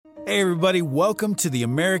Hey everybody, welcome to the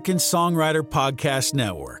American Songwriter Podcast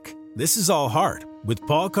Network. This is All Heart with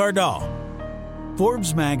Paul Cardall.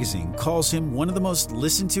 Forbes magazine calls him one of the most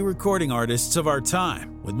listened to recording artists of our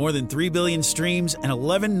time, with more than 3 billion streams and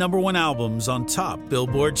 11 number one albums on top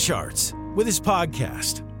Billboard charts. With his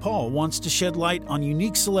podcast, Paul wants to shed light on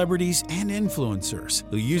unique celebrities and influencers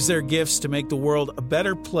who use their gifts to make the world a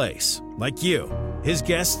better place, like you. His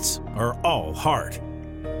guests are All Heart.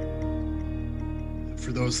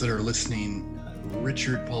 For those that are listening,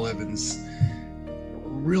 Richard Paul Evans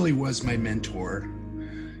really was my mentor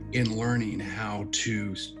in learning how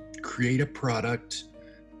to create a product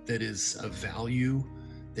that is of value,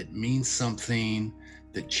 that means something,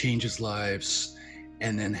 that changes lives,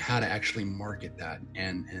 and then how to actually market that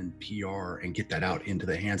and PR and get that out into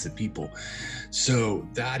the hands of people. So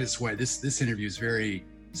that is why this interview is very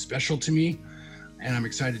special to me, and I'm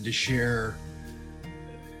excited to share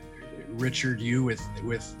Richard, you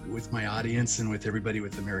with my audience and with everybody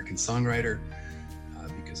with American Songwriter,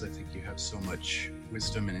 because I think you have so much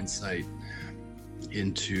wisdom and insight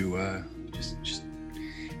into just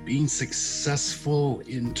being successful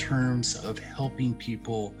in terms of helping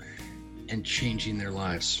people and changing their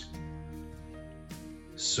lives.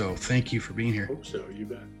 So thank you for being here. I hope so, you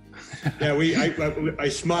bet. Yeah, I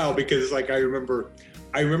smile because like I remember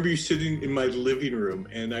you sitting in my living room,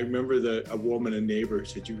 and I remember a woman, a neighbor,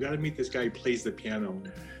 said, "You got to meet this guy who plays the piano."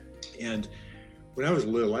 And when I was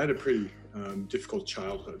little, I had a pretty difficult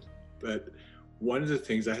childhood, but one of the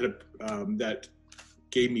things I had that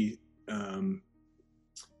gave me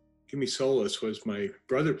solace was my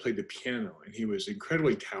brother played the piano, and he was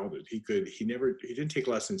incredibly talented. He didn't take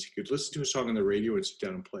lessons. He could listen to a song on the radio and sit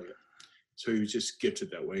down and play it. So he was just gifted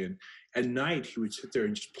that way. And at night he would sit there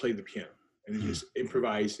and just play the piano. And he just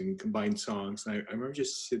improvised and combined songs. And I remember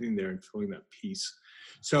just sitting there and feeling that peace.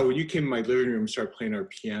 So when you came in my living room and started playing our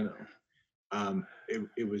piano,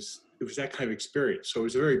 it was that kind of experience. So it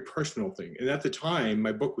was a very personal thing. And at the time,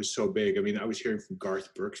 my book was so big. I mean, I was hearing from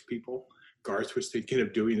Garth Brooks people. Garth was thinking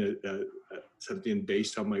of doing something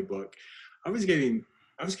based on my book. I was getting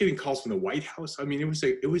calls from the White House. I mean,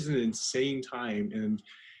 it was an insane time.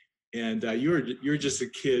 And you were just a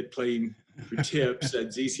kid playing for tips at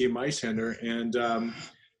ZCMI Center, and there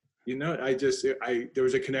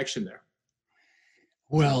was a connection there.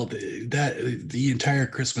 Well, the entire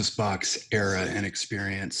Christmas box era and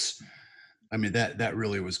experience, I mean, that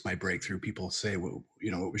really was my breakthrough. People say, well,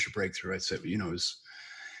 what was your breakthrough? I said,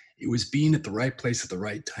 it was being at the right place at the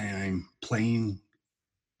right time, playing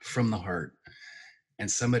from the heart, and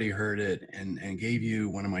somebody heard it and gave you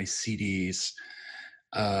one of my CDs.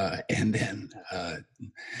 And then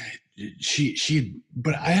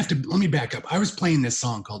but let me back up. I was playing this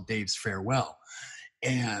song called Dave's Farewell,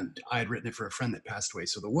 and I had written it for a friend that passed away.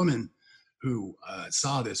 So the woman who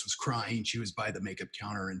saw this was crying. She was by the makeup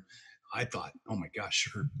counter, and I thought, oh my gosh,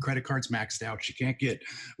 her credit card's maxed out. She can't get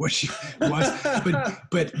what she wants.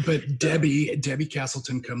 but Debbie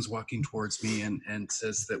Castleton comes walking towards me and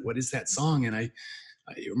says that, what is that song? And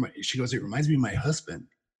she goes, it reminds me of my husband.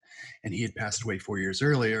 And he had passed away 4 years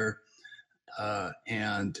earlier.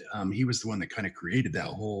 And he was the one that kind of created that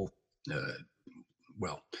whole, the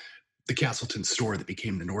Castleton store that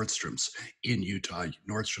became the Nordstrom's in Utah.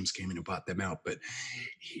 Nordstrom's came in and bought them out. But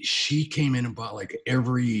she came in and bought like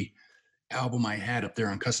every album I had up there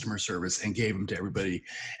on customer service and gave them to everybody.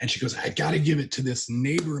 And she goes, I got to give it to this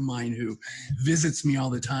neighbor of mine who visits me all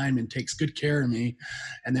the time and takes good care of me.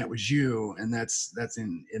 And that was you. And that's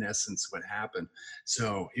in essence what happened.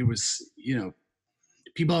 So it was,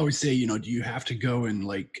 people always say, do you have to go and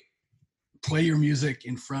like play your music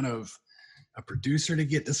in front of a producer to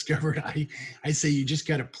get discovered? I say you just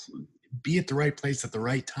got to be at the right place at the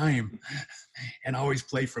right time and always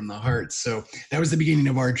play from the heart. So that was the beginning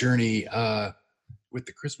of our journey with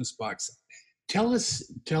the Christmas box. Tell us,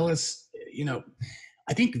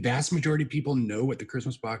 I think the vast majority of people know what the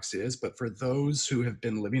Christmas box is, but for those who have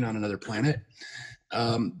been living on another planet,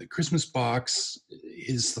 the Christmas box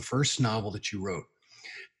is the first novel that you wrote.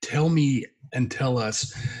 Tell me and tell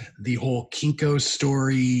us the whole Kinko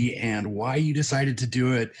story and why you decided to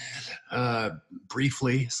do it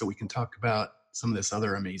briefly, so we can talk about some of this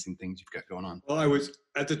other amazing things you've got going on. Well, I was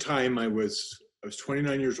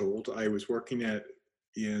 29 years old. I was working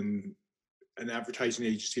in an advertising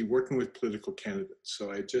agency, working with political candidates.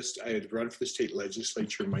 So I had run for the state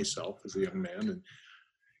legislature myself as a young man,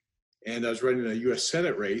 and I was running a U.S.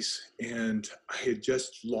 Senate race, and I had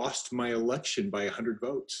just lost my election by 100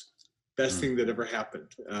 votes. Best thing that ever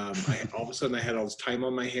happened. All of a sudden, I had all this time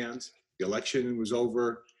on my hands. The election was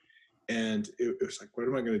over, and it was like, what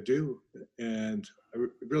am I going to do? And it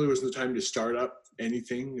really wasn't the time to start up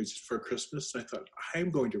anything. It's for Christmas. I thought,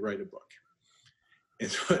 I'm going to write a book. And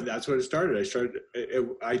so that's what it started.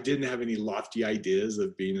 I didn't have any lofty ideas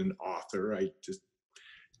of being an author.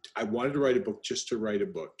 I wanted to write a book just to write a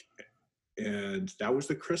book. And that was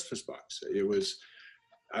the Christmas box.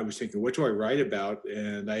 I was thinking, what do I write about?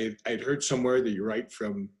 And I'd heard somewhere that you write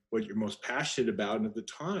from what you're most passionate about. And at the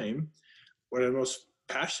time, what I'm most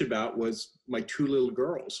passionate about was my 2 little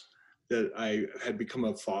girls, that I had become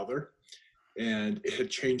a father, and it had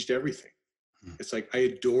changed everything. It's like I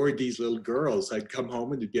adored these little girls. I'd come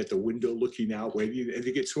home and they'd be at the window looking out, waiting, and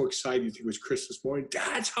they get so excited. You think it was Christmas morning.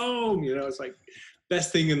 Dad's home. It's like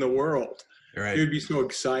best thing in the world. Right. They'd be so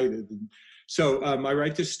excited. And so I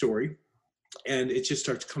write this story, and it just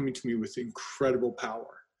starts coming to me with incredible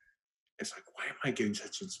power. It's like, why am I getting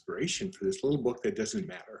such inspiration for this little book that doesn't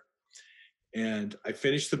matter? And I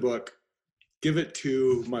finish the book, give it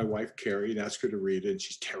to my wife, Carrie, and ask her to read it. And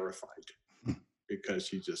she's terrified because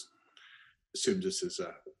she just assumes this is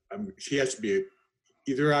she has to be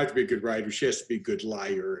either I have to be a good writer, she has to be a good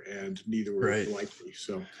liar, and neither were likely.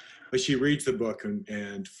 So, but she reads the book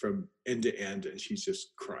and from end to end, and she's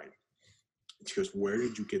just crying. And she goes, "Where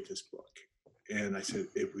did you get this book?" And I said,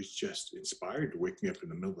 "It was just inspired to wake me up in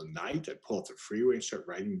the middle of the night. I'd pull up the freeway and start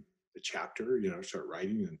writing the chapter, start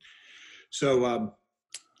writing." And so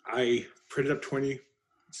I printed up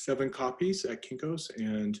 27 copies at Kinko's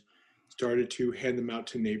and started to hand them out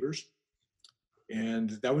to neighbors. And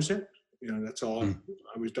that was it. That's all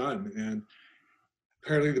I was done. And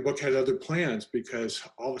apparently the book had other plans, because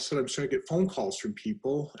all of a sudden I'm starting to get phone calls from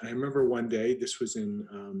people. And I remember one day, this was in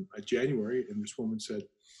January, and this woman said,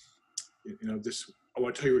 I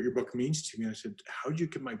want to tell you what your book means to me. I said, "How did you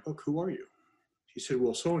get my book? Who are you?" She said,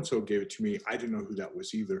 "Well, so-and-so gave it to me." I didn't know who that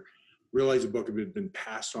was either. Realized the book had been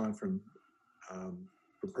passed on from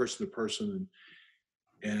person to person.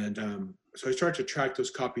 And so I started to track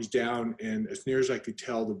those copies down, and as near as I could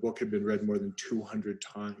tell, the book had been read more than 200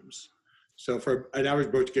 times. So for an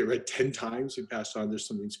average book to get read 10 times and passed on, there's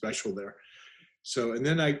something special there. So, and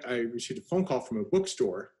then I received a phone call from a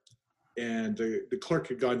bookstore, and the clerk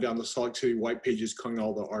had gone down the Salt Lake City white pages, calling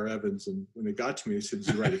all the R. Evans. And when they got to me, they said,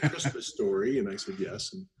 "Did you write a Christmas story?" And I said,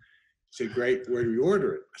 "Yes." And he said, "Great, where do we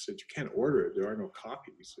order it?" I said, "You can't order it. There are no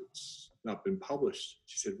copies. It's not been published."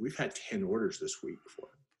 She said, "We've had 10 orders this week for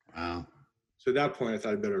it." Wow. So at that point, I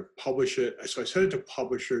thought I'd better publish it. So I sent it to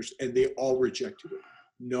publishers, and they all rejected it.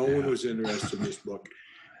 No one was interested in this book.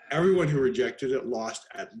 Everyone who rejected it lost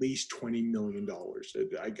at least $20 million.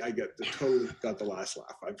 I totally got the last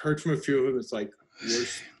laugh. I've heard from a few of them. It's like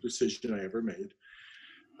worst decision I ever made.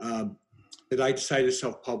 But I decided to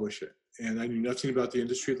self-publish it. And I knew nothing about the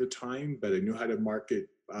industry at the time, but I knew how to market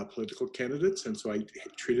political candidates. And so I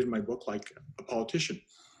treated my book like a politician,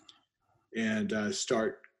 and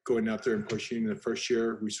start going out there and pushing. In the first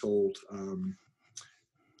year, we sold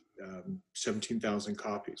 17,000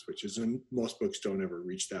 copies, which is, most books don't ever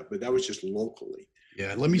reach that, but that was just locally.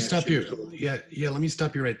 Yeah, let me stop you. Let me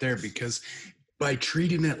stop you right there, because by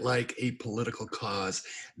treating it like a political cause,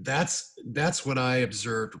 that's what I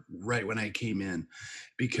observed right when I came in,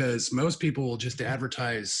 because most people will just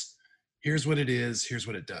advertise, here's what it is, here's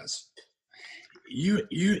what it does.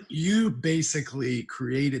 You basically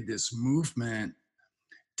created this movement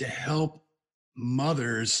to help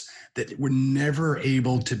mothers that were never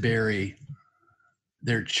able to bury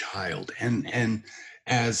their child. And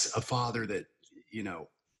as a father that,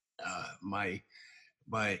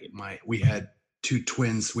 we had 2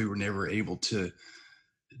 twins we were never able to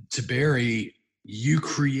bury. You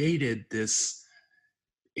created this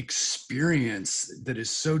experience that is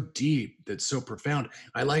so deep, that's so profound.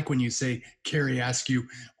 I like when you say, Carrie asked you,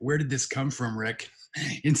 "Where did this come from, Rick?"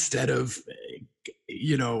 Instead of,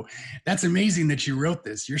 "That's amazing that you wrote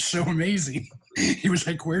this. You're so amazing." He was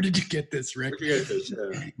like, "Where did you get this, Rick?"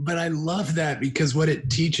 But I love that, because what it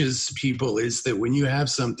teaches people is that when you have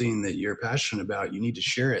something that you're passionate about, you need to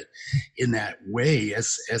share it in that way,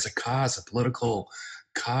 as a cause, a political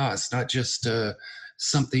cause, not just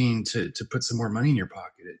something to put some more money in your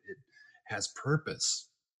pocket. It has purpose.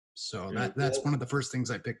 So that's one of the first things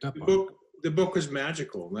I picked up on. The book was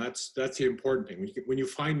magical, and that's the important thing. When you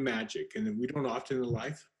find magic, and we don't often in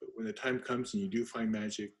life, but when the time comes and you do find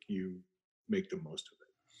magic, you make the most of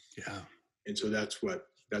it. Yeah. And so that's what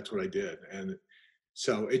I did. And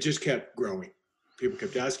so it just kept growing. People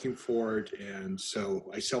kept asking for it. And so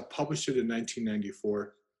I self-published it in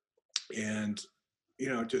 1994, and,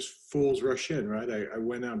 just fools rush in, right? I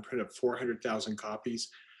went out and printed up 400,000 copies.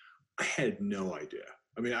 I had no idea.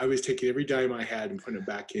 I mean, I was taking every dime I had and putting it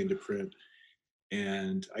back into print.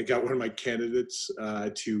 And I got one of my candidates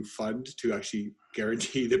to fund, to actually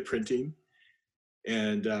guarantee the printing.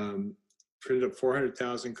 and printed up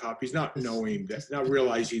 400,000 copies, not knowing that, not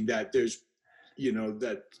realizing that there's,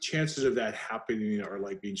 that chances of that happening are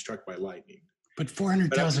like being struck by lightning. But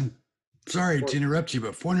 400,000, sorry to interrupt you,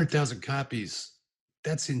 but 400,000 copies,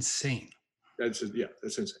 that's insane. That's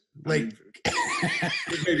insane. Like,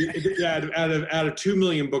 maybe out of 2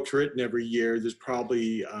 million books written every year, there's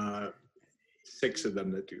probably 6 of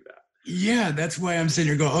them that do that. Yeah, that's why I'm sitting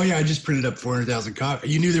here going, oh yeah, I just printed up 400,000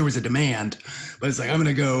 copies. You knew there was a demand, but it's like, I'm going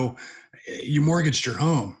to go, you mortgaged your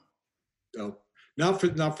home. No, not for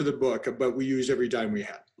the book, but we used every dime we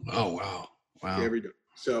had. Oh, wow. Wow. Every dime.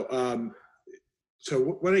 So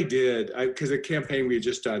what I did, because the campaign we had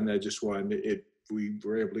just done, I just won it, we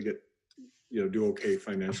were able to get, do okay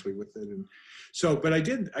financially with it. And so, but I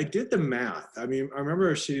did the math. I mean, I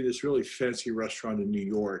remember sitting in this really fancy restaurant in New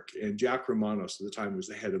York, and Jack Romanos at the time was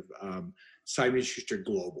the head of Simon & Schuster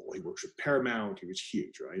Global. He works with Paramount. He was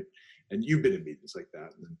huge, right? And you've been in meetings like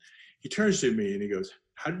that. And he turns to me and he goes,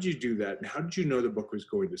 how did you do that? And how did you know the book was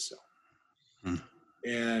going to sell?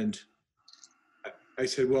 And I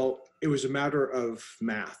said, well, it was a matter of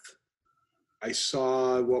math. I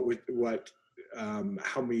saw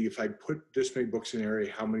how many, if I put this many books in an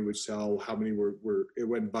area, how many would sell, how many it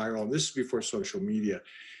went viral. And this is before social media.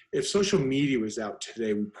 If social media was out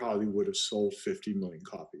today, we probably would have sold 50 million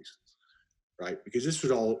copies, right? Because this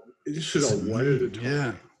was all one at a time.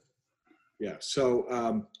 Yeah. Yeah.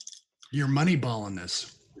 So, you're moneyballing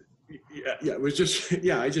this. Yeah. It was just,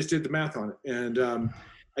 I just did the math on it. And,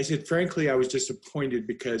 I said, frankly, I was disappointed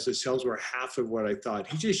because the sales were half of what I thought.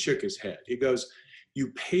 He just shook his head. He goes, you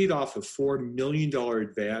paid off a $4 million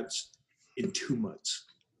advance in 2 months.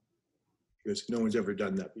 He goes, no one's ever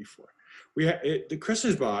done that before. We had the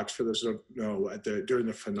Christmas box, for those who don't know, during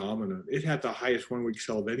the phenomenon, it had the highest one-week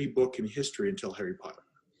sale of any book in history until Harry Potter.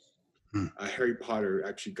 Harry Potter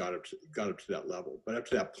actually got up to that level, but up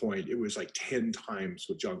to that point, it was like 10 times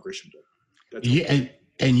what John Grisham did. That's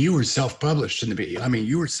and you were self-published in the beginning. I mean,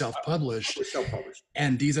 you were self-published. I was self-published.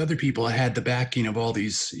 And these other people had the backing of all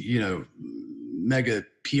these, mega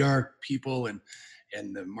PR people and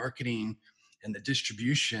the marketing and the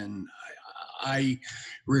distribution. I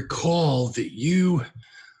recall that you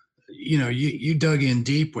dug in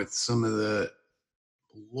deep with some of the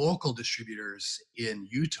local distributors in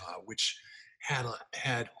Utah, which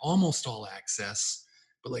had almost all access,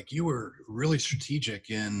 but like you were really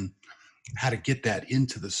strategic in how to get that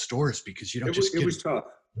into the stores, because you don't it was tough.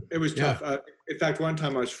 It was tough. In fact, one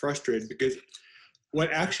time I was frustrated because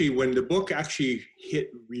when the book actually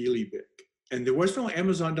hit really big, and there was no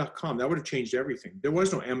Amazon.com, that would have changed everything. There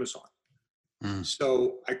was no Amazon.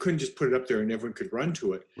 So I couldn't just put it up there and everyone could run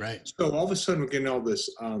to it. Right. So all of a sudden we're getting all this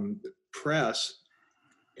press,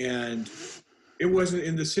 and it wasn't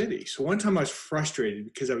in the city. So one time I was frustrated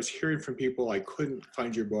because I was hearing from people, I couldn't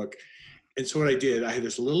find your book. And so what I did, I had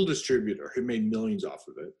this little distributor who made millions off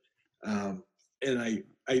of it. And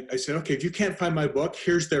I said, okay, if you can't find my book,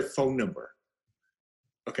 here's their phone number.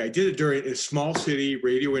 Okay, I did it during a small city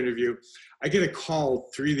radio interview. I get a call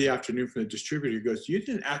 3 p.m. from the distributor. He goes, you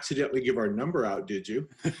didn't accidentally give our number out, did you?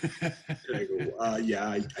 And I go, yeah,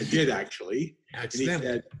 I did actually. And he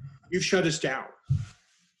said, you've shut us down.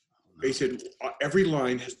 He said, every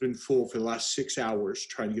line has been full for the last 6 hours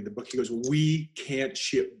trying to get the book. He goes, we can't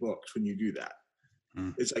ship books when you do that.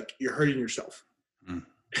 It's like, you're hurting yourself.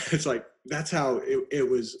 It's like, that's how it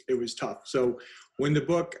was tough. So when the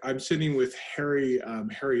book, I'm sitting with Harry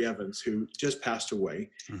Evans, who just passed away,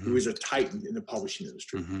 who was a titan in the publishing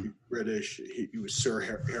industry. British, he was Sir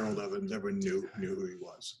Harold Evans. Everyone knew who he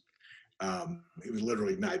was. He was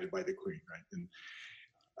literally knighted by the Queen, right? And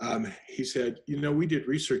he said, we did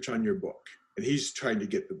research on your book, and he's trying to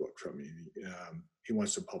get the book from me. He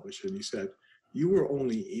wants to publish it. And he said, you were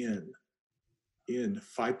only in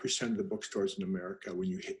 5% of the bookstores in America when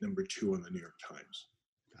you hit number 2 on the New York Times.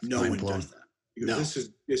 No one does that. He goes,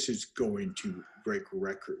 this is going to break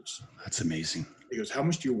records. That's amazing. He goes, how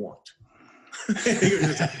much do you want?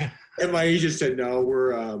 And my agent said, no,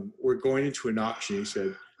 we're going into an auction. He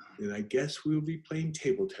said, and I guess we'll be playing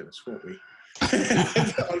table tennis, won't we?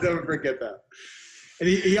 I'll never forget that. And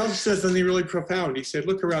he also said something really profound. He said,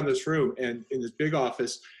 look around this room, and in this big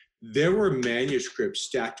office, there were manuscripts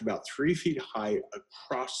stacked about 3 feet high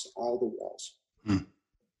across all the walls.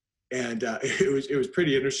 And it was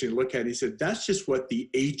pretty interesting to look at. He said, that's just what the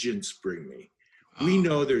agents bring me. We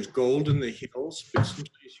know there's gold in the hills, but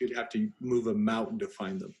sometimes you'd have to move a mountain to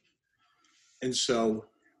find them. And so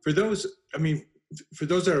for those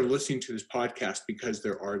that are listening to this podcast because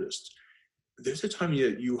they're artists, there's a time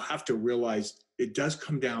that you have to realize it does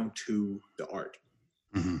come down to the art.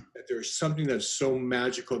 Mm-hmm. That there's something that's so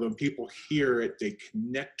magical that when people hear it, they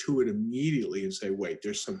connect to it immediately and say, wait,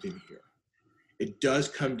 there's something here. It does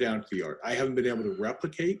come down to the art. I haven't been able to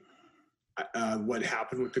replicate what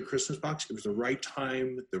happened with the Christmas box. It was the right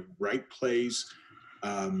time, the right place,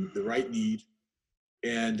 the right need.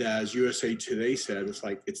 And as USA Today said, it's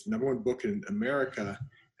like, it's the #1 book in America.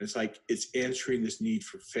 And it's like, it's answering this need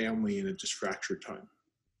for family in a disfractured time.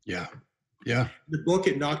 Yeah. Yeah. The book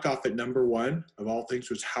it knocked off at #1 of all things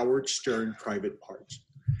was Howard Stern, Private Parts.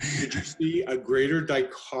 Did you see a greater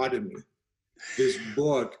dichotomy? This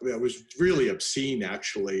book that was really obscene,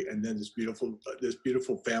 actually, and then this beautiful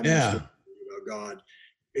family story about God.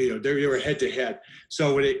 You know, they were head to head.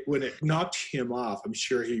 So when it knocked him off, I'm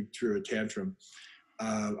sure he threw a tantrum.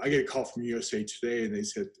 I get a call from USA Today, and they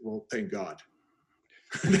said, "Well, thank God."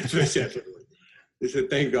 That's what I said. They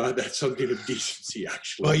said, "Thank God, that's something of decency."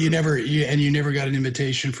 Actually, Well, you never got an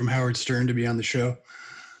invitation from Howard Stern to be on the show.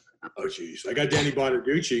 Oh, geez, I got Danny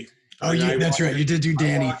Bonaducci. Oh, yeah, that's right. You did do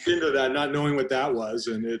Danny. I walked into that not knowing what that was,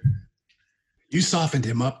 and you softened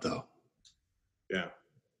him up, though. Yeah.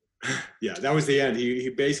 Yeah, that was the end. He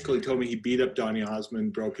basically told me he beat up Donny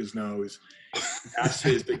Osmond, broke his nose, asked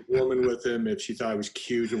his big woman with him if she thought I was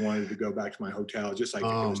cute and wanted to go back to my hotel, just like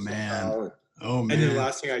Oh, man. Oh, man. And then the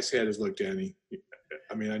last thing I said is, look, Danny,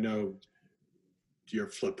 I mean, I know you're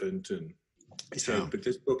flippant, and I said, but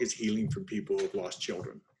this book is healing for people who have lost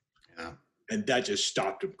children. Yeah. And that just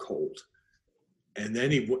stopped him cold. And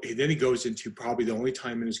then he goes into probably the only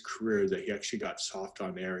time in his career that he actually got soft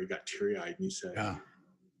on air. He got teary-eyed, and he said,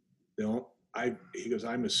 he goes,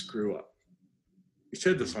 I'm a screw up. He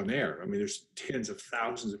said this on air. I mean, there's tens of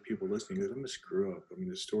thousands of people listening. He goes, I'm a screw up. I mean,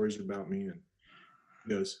 the story's about me. And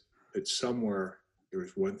he goes, but somewhere there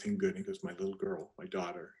was one thing good. And he goes, my little girl, my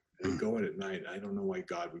daughter, and go in at night. I don't know why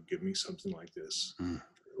God would give me something like this for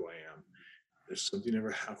who I am. There's something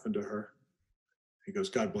ever happened to her. He goes,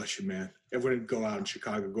 God bless you, man. Everyone would go out in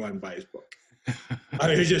Chicago, go out and buy his book. I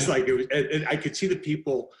mean, it's just like, it was, and I could see the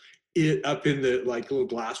people up in the like little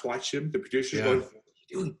glass watching him, the producers going,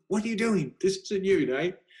 what are you doing? This isn't you,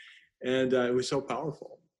 right? And it was so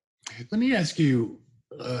powerful. Let me ask you,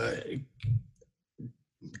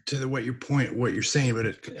 to what you're saying,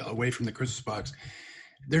 but away from the Christmas box,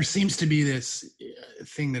 there seems to be this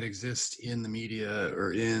thing that exists in the media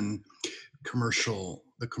or in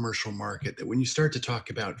the commercial market, that when you start to talk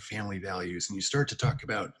about family values and you start to talk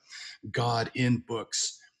about God in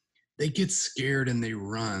books, they get scared and they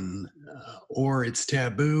run, or it's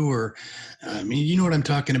taboo, or I mean, you know what I'm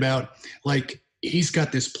talking about? Like, he's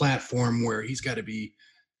got this platform where he's got to be,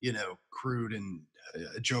 crude and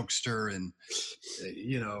a jokester and,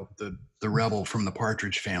 the rebel from the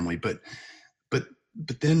Partridge Family. But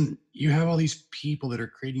then you have all these people that are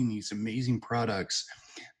creating these amazing products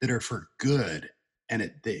that are for good. And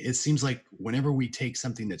it seems like whenever we take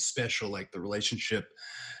something that's special, like the relationship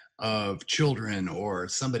of children or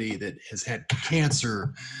somebody that has had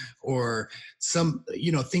cancer or some,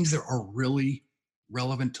 things that are really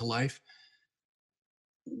relevant to life,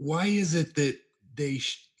 why is it that the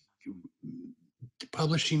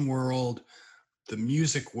publishing world, the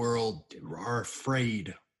music world are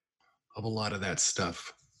afraid of a lot of that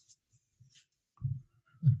stuff?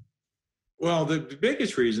 Well, the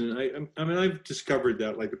biggest reason, I mean, I've discovered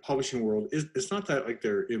that like the publishing world it's not that like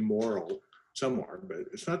they're immoral, some are, but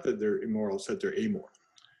it's not that they're immoral, it's that they're amoral.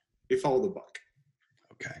 They follow the buck.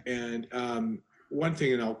 Okay. And one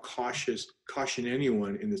thing, and I'll caution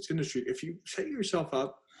anyone in this industry, if you set yourself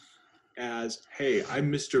up as, hey,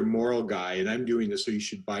 I'm Mr. Moral Guy and I'm doing this, so you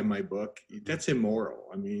should buy my book, that's immoral.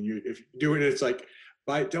 I mean, if you're doing it, it's like,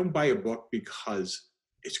 don't buy a book because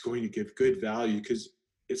it's going to give good value, because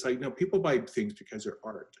it's like, no, people buy things because they're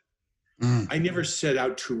art. I never set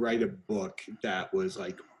out to write a book that was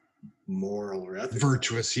like moral or ethical.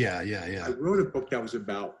 Virtuous, yeah. I wrote a book that was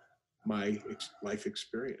about my life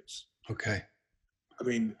experience. Okay. I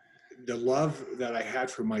mean, the love that I had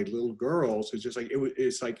for my little girls is just like,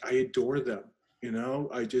 it's like, I adore them,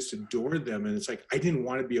 I just adored them. And it's like, I didn't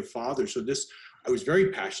want to be a father. So I was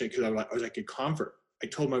very passionate because I was like a convert. I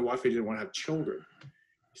told my wife I didn't want to have children.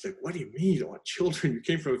 He's like, what do you mean you don't want children? You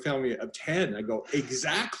came from a family of 10. I go,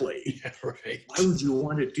 exactly. Yeah, right. Why would you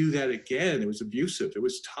want to do that again? It was abusive. It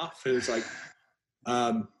was tough. And it's like,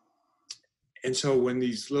 and so when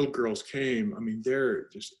these little girls came, I mean, they're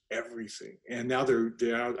just everything. And now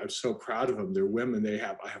I'm so proud of them. They're women.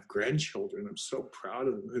 I have grandchildren. I'm so proud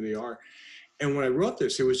of them, who they are. And when I wrote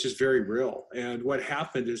this, it was just very real. And what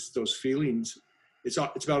happened is those feelings, it's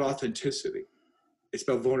about authenticity. It's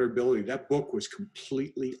about vulnerability. That book was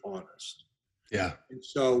completely honest. Yeah. And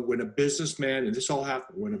so when a businessman, and this all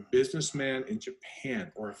happened, when a businessman in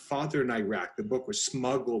Japan or a father in Iraq, the book was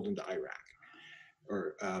smuggled into Iraq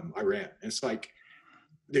or Iran. And it's like,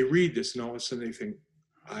 they read this and all of a sudden they think,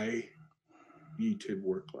 I need to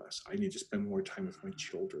work less. I need to spend more time with my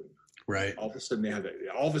children. Right. All of a sudden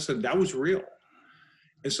that was real.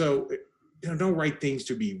 And so, don't write things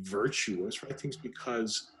to be virtuous, write things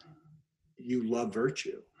because you love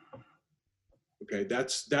virtue. Okay,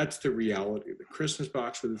 that's the reality. The Christmas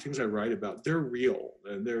box, or the things I write about, they're real,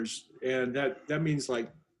 and that means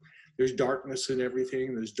like there's darkness in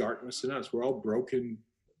everything. There's darkness in us. We're all broken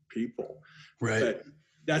people, Right. But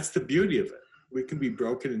that's the beauty of it. We can be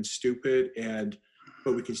broken and stupid,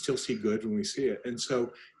 but we can still see good when we see it. And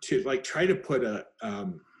so to like try to put a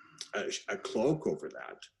cloak over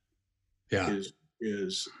that, yeah,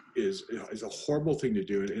 is a horrible thing to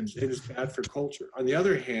do, and it's bad for culture. On the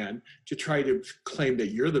other hand, to try to claim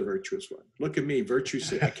that you're the virtuous one. Look at me, virtue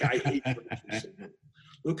signaling. I hate virtue signaling.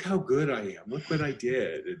 Look how good I am. Look what I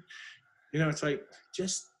did. And it's like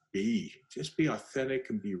just be authentic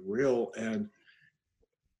and be real. And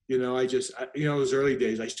those early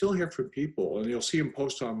days, I still hear from people, and you'll see them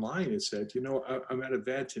post online and said, I'm at an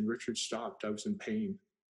event and Richard stopped. I was in pain.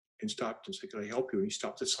 And stopped and said, "Can I help you?" And he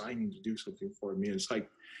stopped assigning to do something for me. And it's like,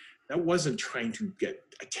 that wasn't trying to get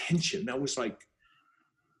attention. That was like,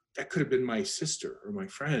 that could have been my sister or my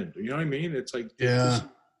friend. You know what I mean? It's like, yeah,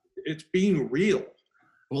 it's being real.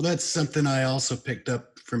 Well, that's something I also picked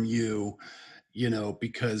up from you,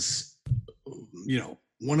 because,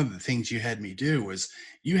 one of the things you had me do was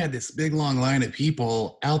you had this big long line of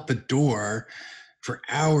people out the door for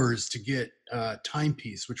hours to get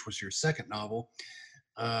Timepiece, which was your second novel.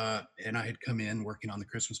 And I had come in working on the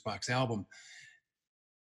Christmas Box album,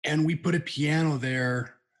 and we put a piano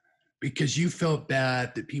there because you felt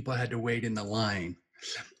bad that people had to wait in the line.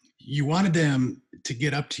 You wanted them to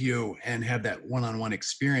get up to you and have that one-on-one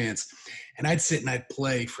experience. And I'd sit and I'd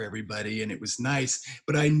play for everybody, and it was nice,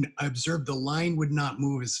 but I observed the line would not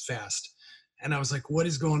move as fast. And I was like, what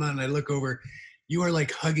is going on? And I look over, you are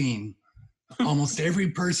like hugging almost every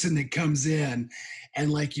person that comes in,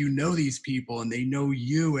 and like, these people and they know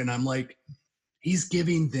you. And I'm like, he's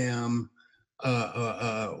giving them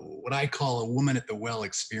what I call a woman at the well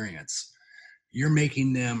experience. You're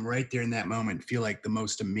making them right there in that moment feel like the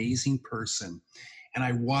most amazing person. And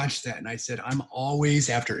I watched that, and I said, I'm always,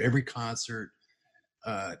 after every concert,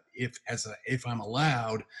 if I'm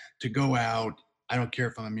allowed to go out, I don't care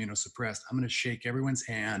if I'm immunosuppressed, I'm going to shake everyone's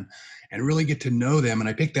hand and really get to know them. And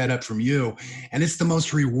I picked that up from you. And it's the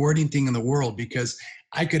most rewarding thing in the world, because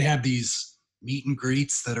I could have these meet and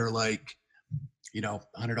greets that are like,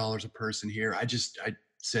 $100 a person here. I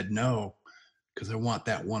said no, because I want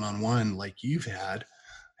that one-on-one like you've had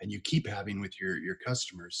and you keep having with your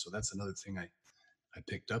customers. So that's another thing I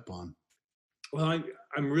picked up on. Well,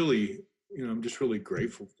 I'm really, I'm just really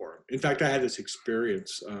grateful for it. In fact, I had this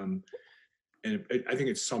experience, and I think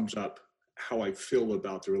it sums up how I feel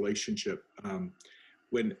about the relationship.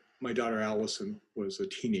 When my daughter Allison was a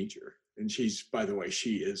teenager, and she's, by the way,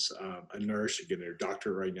 she is a nurse, she's getting her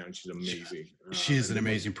doctorate right now, and she's amazing. She is an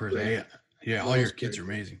amazing person. Yeah, all your kids are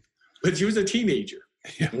amazing. But she was a teenager.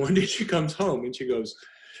 Yeah. One day she comes home and she goes,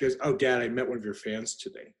 "Oh, Dad, I met one of your fans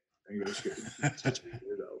today." I go, "She's such a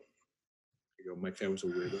weirdo." I go, "My fan was a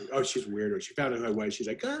weirdo." "Oh, she's a weirdo. She found out who I was." She's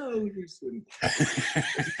like, "Oh," and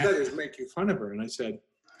others making fun of her. And I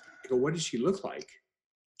go, "What does she look like?"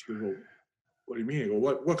 She goes, "Well, what do you mean?" I go,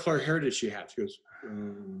 "What color hair did she have?" She goes,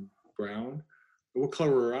 "Brown." "What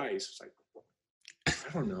color were her eyes?" It's like,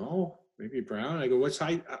 "I don't know, maybe brown." I go, "What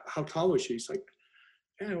size? How tall was she?" She's like,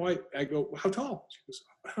 "Yeah, white." I go, "How tall?" She goes,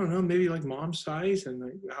 "I don't know, maybe like mom's size." And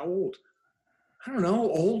like, "How old?" "I don't know,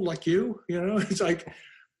 old like you." It's like,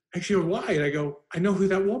 "She goes, why?" And I go, "I know who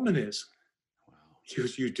that woman is." Wow. She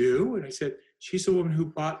goes, "You do?" And I said, "She's the woman who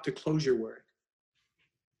bought the clothes you're wearing."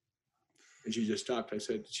 And she just stopped. I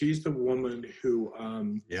said, "She's the woman who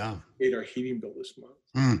paid our heating bill this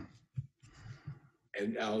month."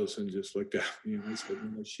 And Allison just looked at me and I said,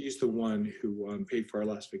 "She's the one who paid for our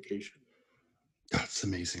last vacation." That's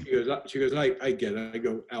amazing. She goes, I get it. I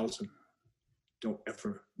go, "Allison, don't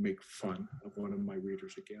ever make fun of one of my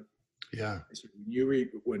readers again." Yeah. I said,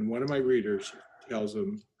 when one of my readers tells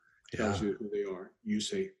you who they are, you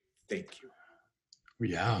say, "Thank you."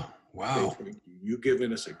 Yeah. Wow. Say, "Thank you. You've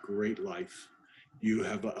given us a great life. You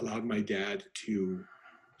have allowed my dad to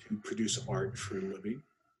produce art for a living.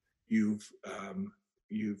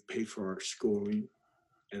 You've paid for our schooling,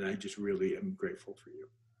 and I just really am grateful for you."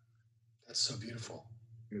 That's so beautiful.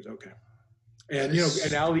 He goes, "Okay." And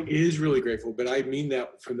and Allie is really grateful, but I mean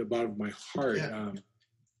that from the bottom of my heart. Yeah.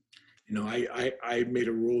 I made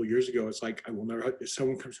a rule years ago. It's like, I will never, if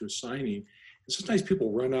someone comes to a signing, and sometimes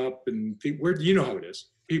people run up and you know how it is.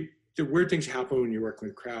 The weird things happen when you're working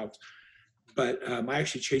with crowds. But I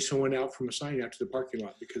actually chased someone out from a signing out to the parking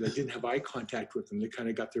lot because I didn't have eye contact with them. They kind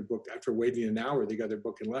of got their book after waiting an hour. They got their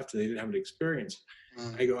book and left, and they didn't have an experience.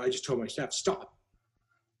 I just told my staff, stop.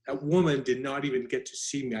 That woman did not even get to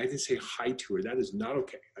see me. I didn't say hi to her. That is not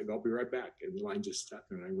okay. I'll be right back. And the line just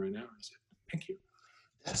stopped, and I ran out. I said, thank you.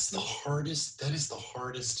 That's the hardest. That is the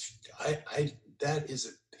hardest. That is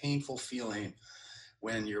a painful feeling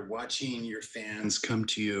when you're watching your fans come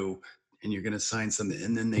to you and you're going to sign something,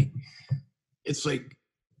 and then it's like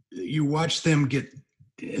you watch them get,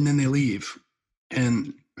 and then they leave.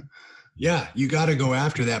 And yeah, you got to go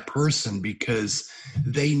after that person because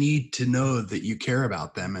they need to know that you care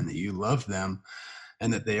about them and that you love them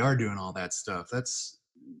and that they are doing all that stuff. That's,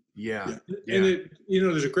 yeah. And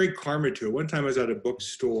there's a great karma to it. One time I was at a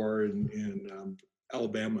bookstore in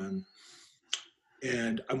Alabama,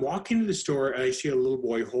 and I'm walking to the store and I see a little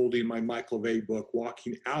boy holding my Michael Vey book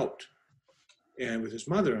walking out, and with his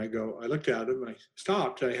mother. And I looked at him, and I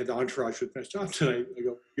stopped. I had the entourage with me. I stopped, and I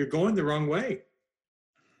go, "You're going the wrong way."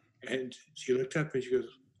 And she looked up and she goes,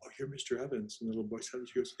 "Oh, you're Mr. Evans." And the little boy said,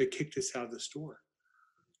 she goes, "They kicked us out of the store."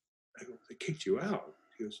 I go, "They kicked you out?"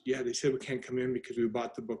 He goes, "Yeah, they said we can't come in because we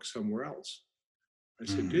bought the book somewhere else." I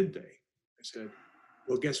said, "Did they?" I said,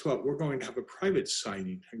 "Well, guess what? We're going to have a private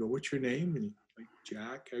signing." I go, "What's your name?" And he's like,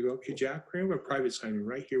 "Jack." I go, "Okay, Jack, we're going to have a private signing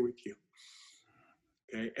right here with you."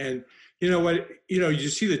 Okay. And you know what, you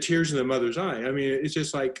see the tears in the mother's eye. I mean, it's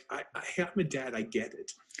just like, I'm a dad, I get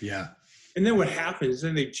it. Yeah. And then what happens,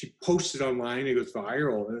 then she posts it online, it goes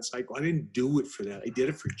viral, and it's like, well, I didn't do it for that. I did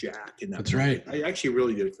it for Jack. And that's right. I actually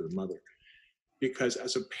really did it for the mother, because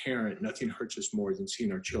as a parent, nothing hurts us more than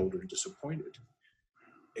seeing our children disappointed.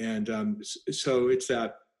 And so it's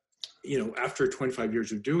that, after 25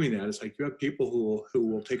 years of doing that, it's like you have people who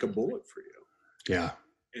will take a bullet for you. Yeah.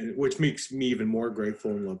 And which makes me even more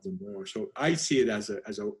grateful and love them more. So I see it as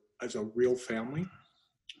a real family,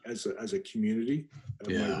 as a community of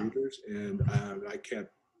my readers, and I can't,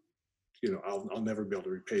 I'll never be able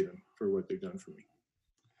to repay them for what they've done for me.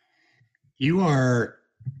 You are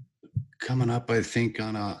coming up, I think,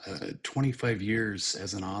 on 25 years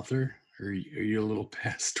as an author. Or are you a little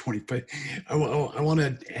past 25? I want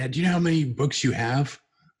to add. Do you know how many books you have?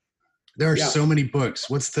 There are so many books.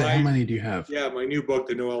 How many do you have? Yeah, my new book,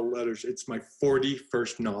 The Noel Letters, it's my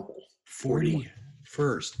 41st novel.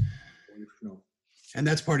 41st. And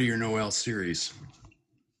that's part of your Noel series.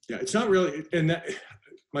 Yeah, it's not really, and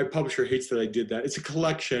my publisher hates that I did that. It's a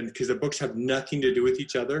collection because the books have nothing to do with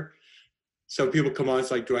each other. So people come on,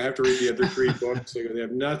 it's like, do I have to read the other 3 books? They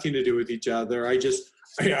have nothing to do with each other. I'm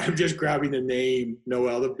just grabbing the name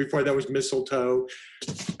Noel. Before that was Mistletoe.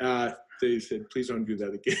 They said, please don't do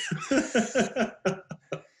that again.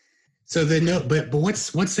 So but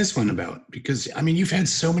what's this one about? Because I mean, you've had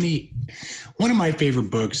so many. One of my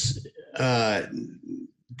favorite books that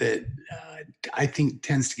I think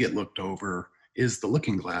tends to get looked over is The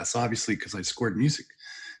Looking Glass. Obviously, because I scored music,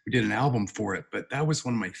 we did an album for it. But that was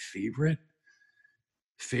one of my favorite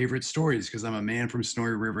stories because I'm a Man from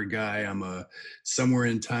Snowy River guy. I'm a somewhere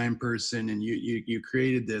in time person, and you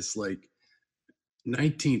created this like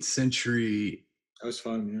 19th century. That was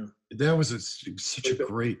fun, yeah. That was such a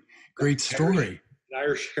great story. An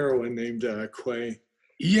Irish heroine named Quay.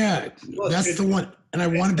 Yeah, that's the one. And I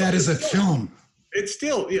wanted that as a film. It's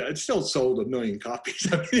still sold 1 million copies.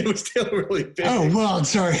 I mean, it was still really big. Oh, well, I'm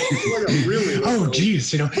sorry. Oh,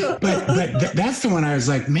 geez, but that's the one I was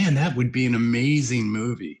like, man, that would be an amazing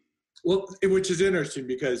movie. Well, which is interesting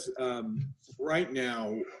because right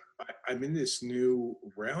now I'm in this new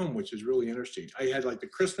realm, which is really interesting. I had the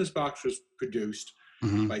Christmas Box was produced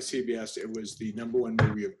by CBS. It was the #1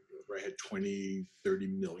 movie of where I had 20, 30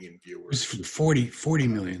 million viewers. It was 40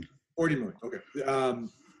 million. 40 million, okay.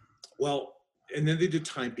 Well, and then they did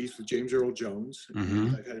Timepiece with James Earl Jones. I've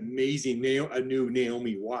had a new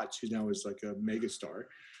Naomi Watts, who now is like a megastar.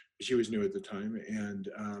 She was new at the time. And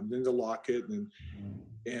then The Locket, and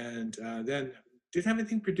then didn't have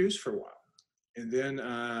anything produced for a while. And then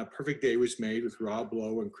Perfect Day was made with Rob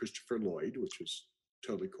Lowe and Christopher Lloyd, which was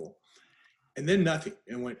totally cool. And then nothing,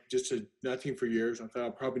 and went just to nothing for years. I thought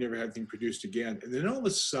I'll probably never have anything produced again. And then all of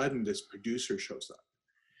a sudden, this producer shows up.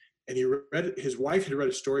 And his wife had read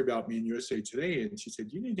a story about me in USA Today, and she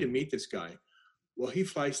said, "You need to meet this guy." Well, he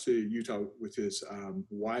flies to Utah with his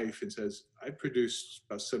wife and says, "I produced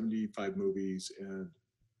about 75 movies, and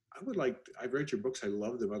I've read your books, I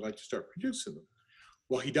love them, I'd like to start producing them."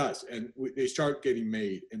 Well, he does, and they start getting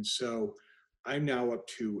made. And so I'm now up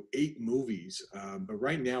to 8 movies, but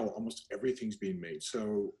right now almost everything's being made.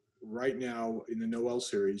 So right now in the Noel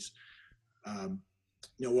series,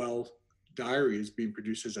 Noel Diary is being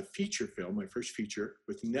produced as a feature film, my first feature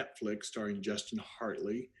with Netflix, starring Justin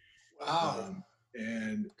Hartley. Wow.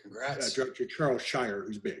 And Congrats. director Charles Shire,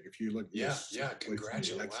 who's big. If you look,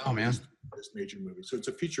 Congratulations. Wow, man. This major movie. So it's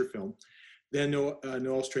a feature film. Then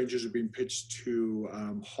Noel Strangers are being pitched to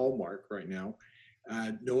Hallmark right now.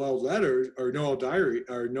 Noel Letters, or Noel Diary,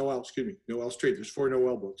 or Noel Street. There's 4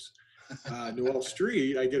 Noel books. Noel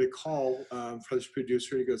Street, I get a call from this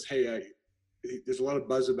producer. He goes, hey, there's a lot of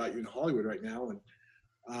buzz about you in Hollywood right now.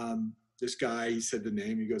 And this guy, he said the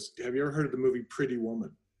name, he goes, have you ever heard of the movie Pretty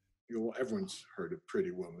Woman? You go, well, everyone's heard of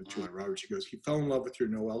Pretty Woman with Julia Roberts. He goes, he fell in love with your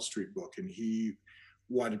Noel Street book, and he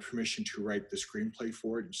wanted permission to write the screenplay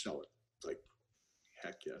for it and sell it. It's like,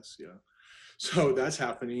 heck yes, yeah. So that's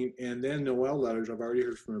happening. And then Noel Letters, I've already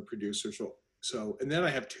heard from a producer. So and then I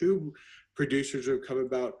have 2 producers who have come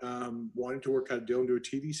about wanting to work out a deal and do a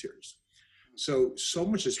TV series. So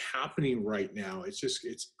much is happening right now.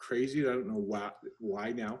 It's crazy. I don't know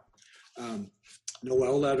why now.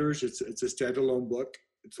 Noel Letters, it's a standalone book.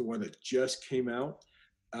 It's the one that just came out.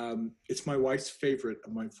 It's my wife's favorite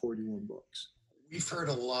of my 41 books. We've heard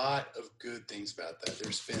a lot of good things about that.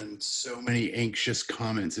 There's been so many anxious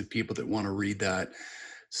comments of people that want to read that.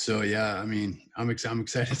 So yeah, I mean, I'm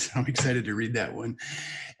excited. I'm excited to read that one.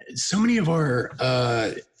 So many of our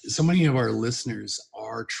listeners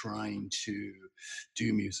are trying to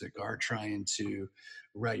do music, are trying to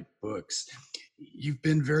write books. You've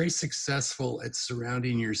been very successful at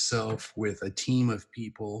surrounding yourself with a team of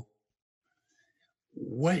people.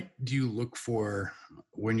 What do you look for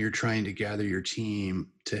when you're trying to gather your team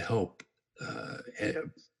to help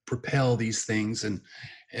propel these things, and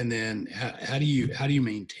then how do you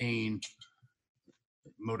maintain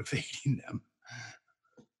motivating them?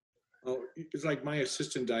 Oh, it's like my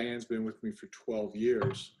assistant Diane's been with me for 12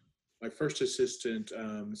 years. My first assistant,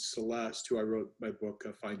 Celeste, who I wrote my book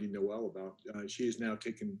Finding Noel about, she is now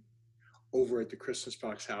taken over at the Christmas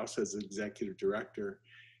Box House as executive director.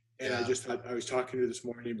 And I just thought, I was talking to her this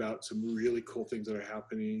morning about some really cool things that are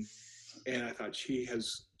happening. And I thought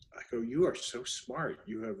I go, you are so smart.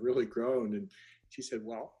 You have really grown. And she said,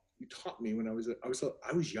 well, you taught me when I was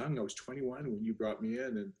young. I was 21 when you brought me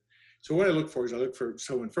in. And so what I look for is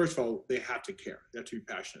someone, first of all, they have to care. They have to be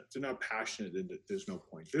passionate. If they're not passionate, then there's no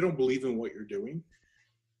point. If they don't believe in what you're doing,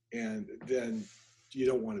 and then you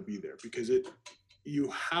don't want to be there, because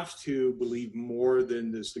you have to believe more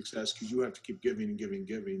than the success, because you have to keep giving and giving and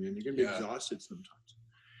giving, and you're going to be exhausted sometimes.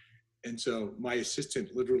 And so my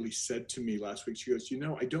assistant literally said to me last week, she goes,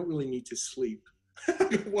 I don't really need to sleep. I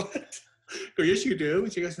go, what? I go, yes, you do.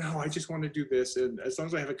 And she goes, no, I just want to do this. And as long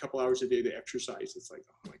as I have a couple hours a day to exercise, it's like,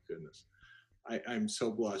 oh my goodness, I'm so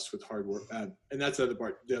blessed with hard work. And that's the other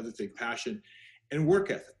part, the other thing, passion and work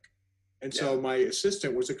ethic. And so my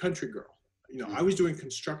assistant was a country girl. I was doing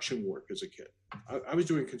construction work as a kid. I was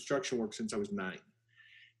doing construction work since I was 9.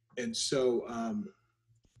 And so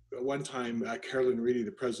one time, Carolyn Reedy,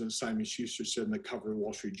 the president of Simon Schuster, said in the cover of the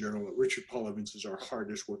Wall Street Journal that Richard Paul Evans is our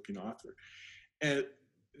hardest working author. And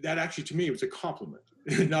that actually, to me, was a compliment.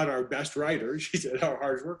 Not our best writer. She said, our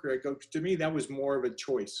hardest worker. I go, to me, that was more of a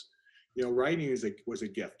choice. Writing was a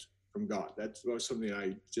gift from God. That was something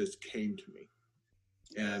that just came to me.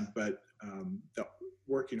 But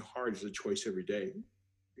working hard is a choice every day.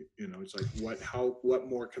 It's like, what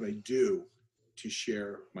more can I do to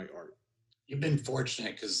share my art? You've been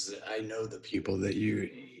fortunate, because I know the people that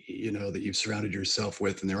that you've surrounded yourself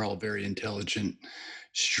with, and they're all very intelligent,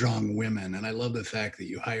 strong women. And I love the fact that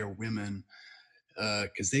you hire women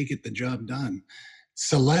because they get the job done.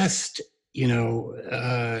 Celeste,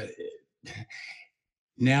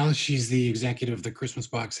 now she's the executive of the Christmas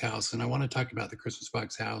Box House. And I want to talk about the Christmas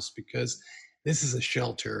Box House because this is a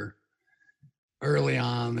shelter early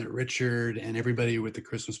on that Richard and everybody with the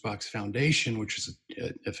Christmas Box Foundation, which is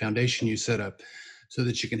a foundation you set up so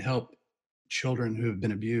that you can help children who have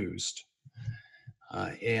been abused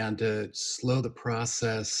and slow the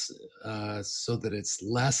process so that it's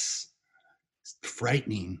less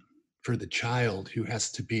frightening for the child who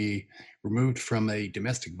has to be removed from a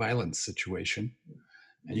domestic violence situation.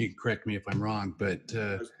 And you can correct me if I'm wrong, but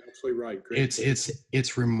that's absolutely right. Great.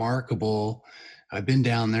 It's remarkable. I've been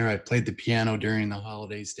down there. I played the piano during the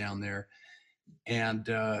holidays down there. And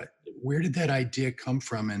where did that idea come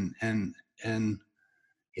from? And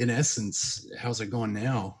in essence, how's it going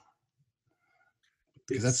now?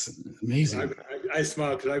 Because that's amazing. I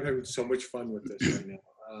smile because I'm having so much fun with this right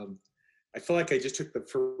now. I feel like I just took the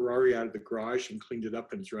Ferrari out of the garage and cleaned it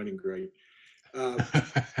up, and it's running great.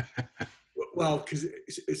 Well, because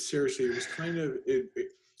it's seriously, it was kind of,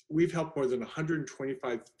 we've helped more than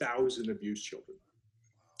 125,000 abused children.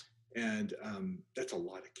 And that's a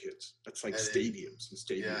lot of kids. That's like stadiums and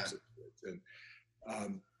stadiums of kids.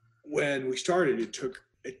 And when we started,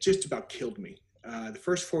 it just about killed me. The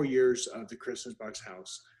first 4 years of the Christmas Box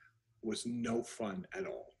House was no fun at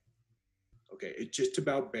all. Okay, it just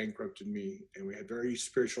about bankrupted me, and we had very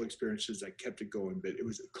spiritual experiences that kept it going, but it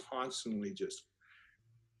was constantly just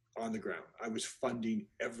on the ground. I was funding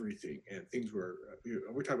everything, and things were,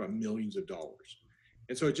 we're talking about millions of dollars.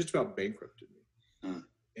 And so it just about bankrupted me.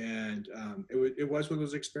 And it was one of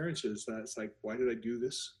those experiences that's like, why did I do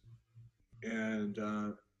this? And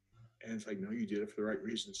it's like, no, you did it for the right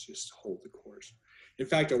reasons. Just hold the course. In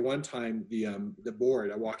fact, at one time, the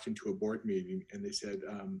board, I walked into a board meeting and they said,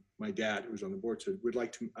 my dad, who was on the board, said,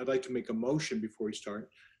 I'd like to make a motion before we start.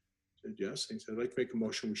 I said, yes. And he said, I'd like to make a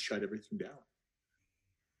motion, we shut everything down.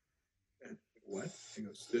 And what? He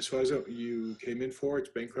goes, this was what you came in for, it's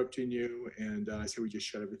bankrupting you. And I said, we just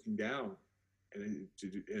shut everything down. And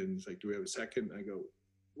it's like, do we have a second? And I go,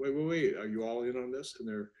 wait, are you all in on this?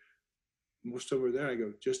 And most of them are there. I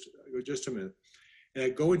go, just a minute. And I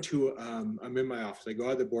go into, I'm in my office. I go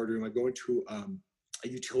out of the boardroom. I go into a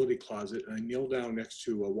utility closet and I kneel down next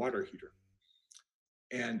to a water heater.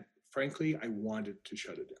 And frankly, I wanted to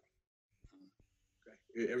shut it down.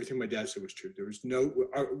 Okay. Everything my dad said was true. There was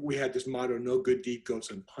we had this motto, no good deed goes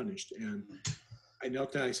unpunished. And I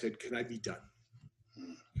knelt down. I said, can I be done?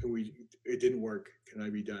 It didn't work. Can I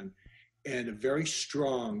be done? And a very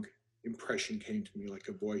strong impression came to me, like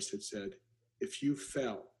a voice that said, if you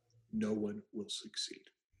fail, no one will succeed.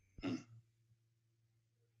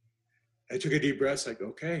 I took a deep breath, like,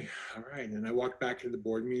 okay, all right. And I walked back into the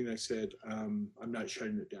board meeting. I said, I'm not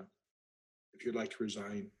shutting it down. If you'd like to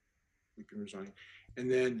resign, you can resign. And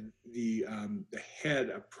then the head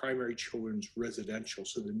of primary children's residential,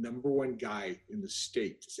 so the #1 guy in the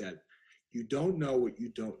state, said, you don't know what you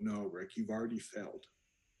don't know, Rick. You've already failed.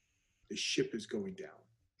 The ship is going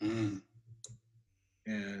down.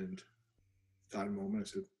 And thought a moment, I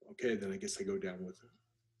said, okay, then I guess I go down with it.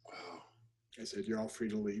 Wow. I said, you're all free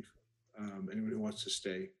to leave. Anyone who wants to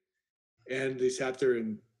stay. And they sat there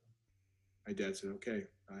and my dad said, okay,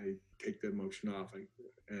 I take the emotion off.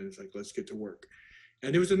 And it's like, let's get to work.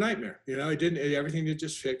 And it was a nightmare. Everything didn't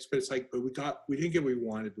just fix, but it's like, but we didn't get what we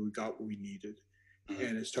wanted, but we got what we needed.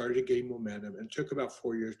 And it started to gain momentum. And it took about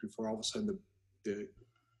 4 years before all of a sudden the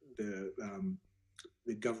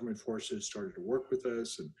government forces started to work with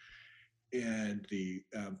us, and the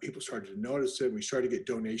people started to notice it. We started to get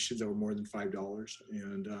donations that were more than $5,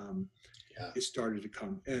 and it started to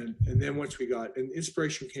come. And then once we got, and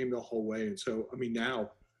inspiration came the whole way. And so, I mean,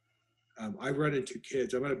 now I run into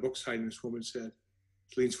kids. I'm at a book signing. This woman said,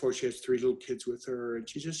 leans forward, she has 3 little kids with her, and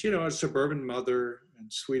she's just, a suburban mother and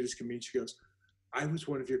sweet as can be. She goes, I was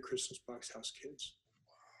one of your Christmas Box House kids.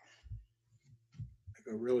 I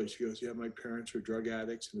go, really? She goes, yeah, my parents were drug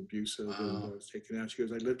addicts and abusive, and I was taken out. She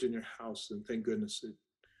goes, I lived in your house, and thank goodness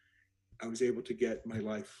I was able to get my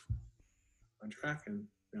life on track, and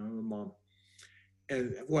now I'm a mom.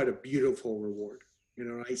 And what a beautiful reward.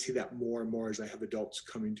 I see that more and more as I have adults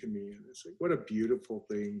coming to me, and it's like, what a beautiful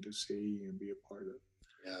thing to see and be a part of.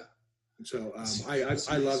 Yeah. And so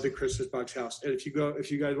I love the Christmas Box House. And if you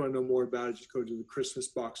guys want to know more about it, just go to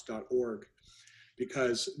thechristmasbox.org,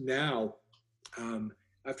 because now,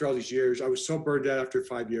 after all these years, I was so burned out after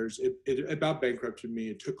 5 years. It about bankrupted me.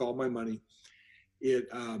 It took all my money. It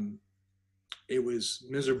was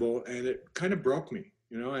miserable, and it kind of broke me.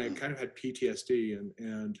 I kind of had PTSD,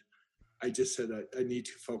 and I just said I need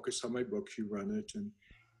to focus on my books. You run it,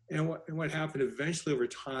 and what happened eventually over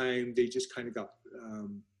time, they just kind of got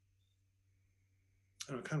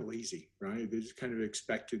kind of lazy, right? They just kind of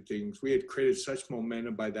expected things. We had created such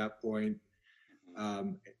momentum by that point,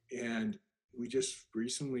 and we just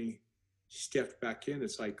recently stepped back in.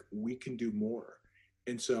 It's like, we can do more.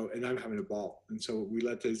 And I'm having a ball. And so we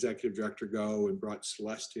let the executive director go and brought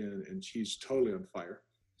Celeste in, and she's totally on fire.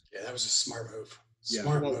 Yeah, that was a smart move.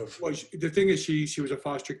 Well, the thing is, she was a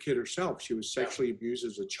foster kid herself. She was sexually abused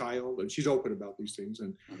as a child, and she's open about these things.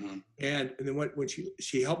 And and then when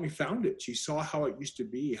she helped me found it, she saw how it used to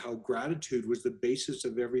be, how gratitude was the basis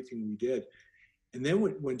of everything we did. And then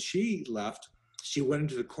when she left, she went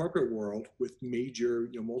into the corporate world with major,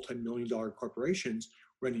 multi-million-dollar corporations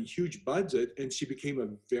running huge budget, and she became a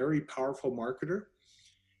very powerful marketer.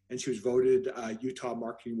 And she was voted Utah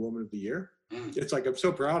Marketing Woman of the Year. It's like, I'm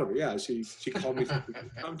so proud of her. Yeah, she called me to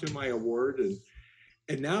come to my award,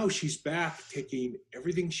 now she's back taking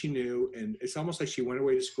everything she knew, and it's almost like she went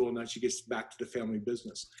away to school. Now she gets back to the family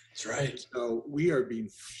business. That's right. So we are being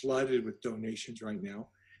flooded with donations right now.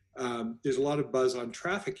 There's a lot of buzz on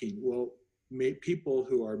trafficking. Well, people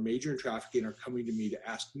who are major in trafficking are coming to me to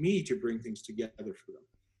ask me to bring things together for them,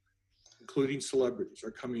 including celebrities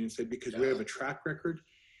are coming and say, because we have a track record,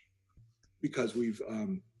 because we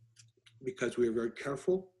are very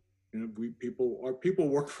careful. You know, people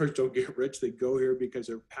work for us, don't get rich. They go here because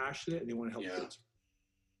they're passionate and they want to help kids.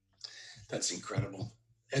 That's incredible.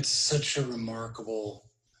 It's such a remarkable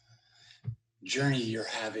journey you're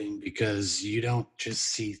having, because you don't just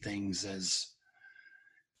see things as,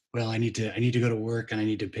 well, I need to go to work and I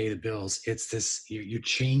need to pay the bills. It's this, you're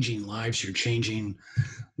changing lives, you're changing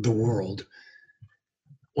the world.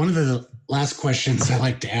 One of the last questions I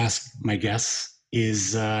like to ask my guests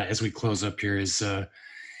is, as we close up here, is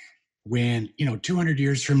when, 200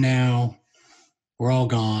 years from now, we're all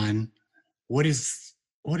gone. What do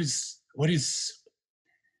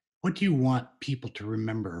you want people to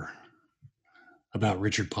remember about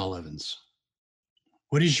Richard Paul Evans?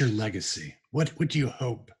 What is your legacy? What do you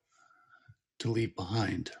hope to leave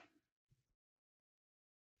behind?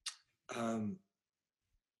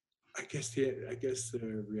 I guess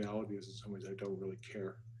the reality is, in some ways, I don't really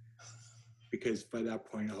care, because by that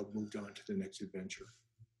point I'll have moved on to the next adventure.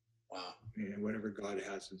 Wow. And whatever God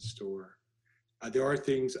has in store. There are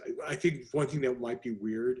things, I think one thing that might be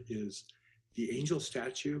weird is the angel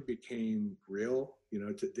statue became real.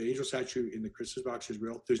 The angel statue in the Christmas box is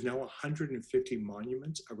real. There's now 150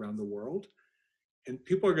 monuments around the world. And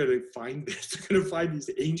people are going to find this. They're going to find these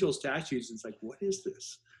angel statues. It's like, what is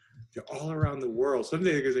this? They're all around the world.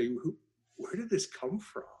 Someday they're going to say, where did this come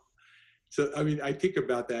from? So, I think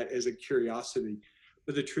about that as a curiosity.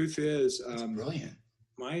 But the truth is, that's brilliant.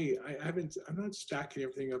 I'm not stacking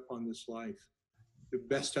everything up on this life. The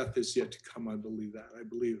best stuff is yet to come. I believe that. I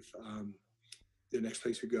believe the next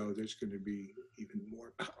place we go, there's going to be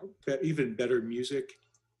even better music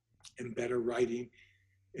and better writing.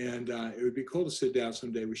 And it would be cool to sit down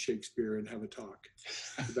someday with Shakespeare and have a talk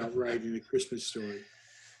about writing a Christmas story.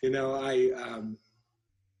 I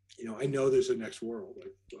know there's a next world.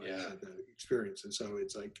 I had that experience, and so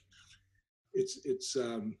it's like, it's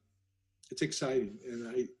exciting.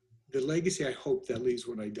 And the legacy I hope that leaves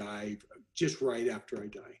when I die, just right after I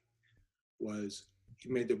die, was he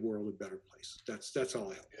made the world a better place. That's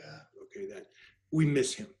all I hope. Yeah. Okay, that we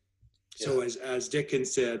miss him. Yeah. So as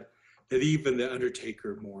Dickens said, that even the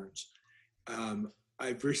undertaker mourns.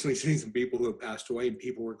 I've recently seen some people who have passed away, and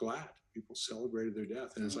people were glad. People celebrated their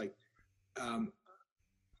death, and it's like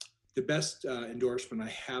the best endorsement I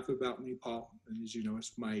have about me, Paul, and as you know,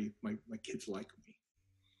 it's my kids like me.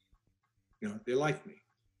 They like me.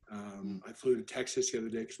 I flew to Texas the other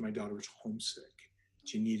day because my daughter was homesick.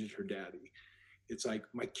 She needed her daddy. It's like,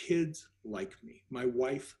 my kids like me. My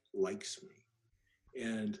wife likes me.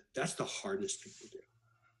 And that's the hardest thing to do,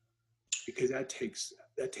 because that takes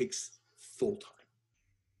full time.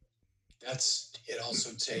 It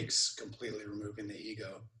also takes completely removing the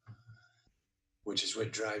ego, which is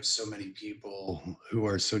what drives so many people who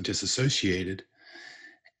are so disassociated.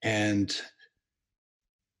 And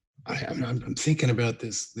I'm thinking about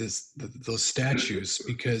those statues,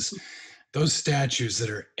 because those statues that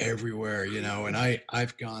are everywhere, and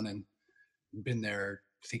I've gone and been there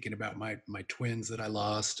thinking about my twins that I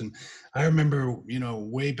lost. And I remember,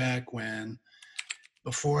 way back when,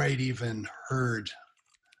 before I'd even heard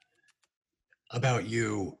about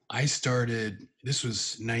you, I started, this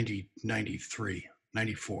was 93,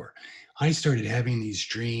 94. I started having these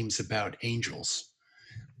dreams about angels.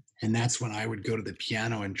 And that's when I would go to the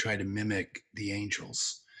piano and try to mimic the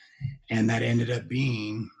angels. And that ended up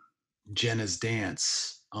being Jenna's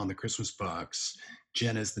Dance on the Christmas box.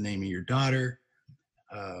 Jenna's the name of your daughter.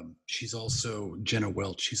 She's also Jenna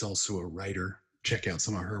Welch. She's also a writer. Check out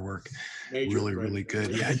some of her work. Really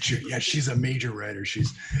good. Yeah, she's a major writer.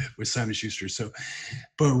 She's with Simon Schuster. So,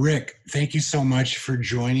 but Rick, thank you so much for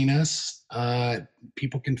joining us.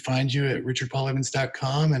 People can find you at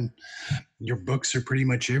richardpaulevans.com, and your books are pretty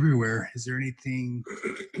much everywhere. Is there anything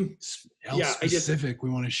else specific we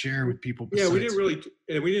want to share with people? Yeah, we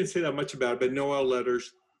didn't say that much about it, but Noel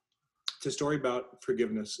Letters. It's a story about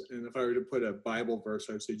forgiveness. And if I were to put a Bible verse,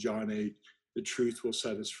 I would say John 8, the truth will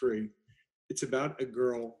set us free. It's about a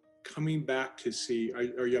girl coming back to see,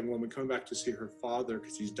 or a young woman coming back to see her father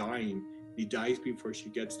because he's dying. He dies before she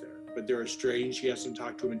gets there. But they're estranged. She hasn't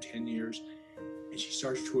talked to him in 10 years. And she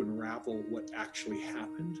starts to unravel what actually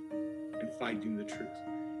happened and finding the truth.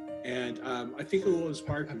 And I think it will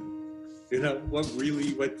inspire people. What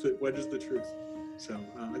is the truth? So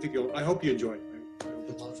I hope you enjoy it. I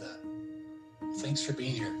would love that. Thanks for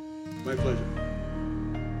being here. My pleasure.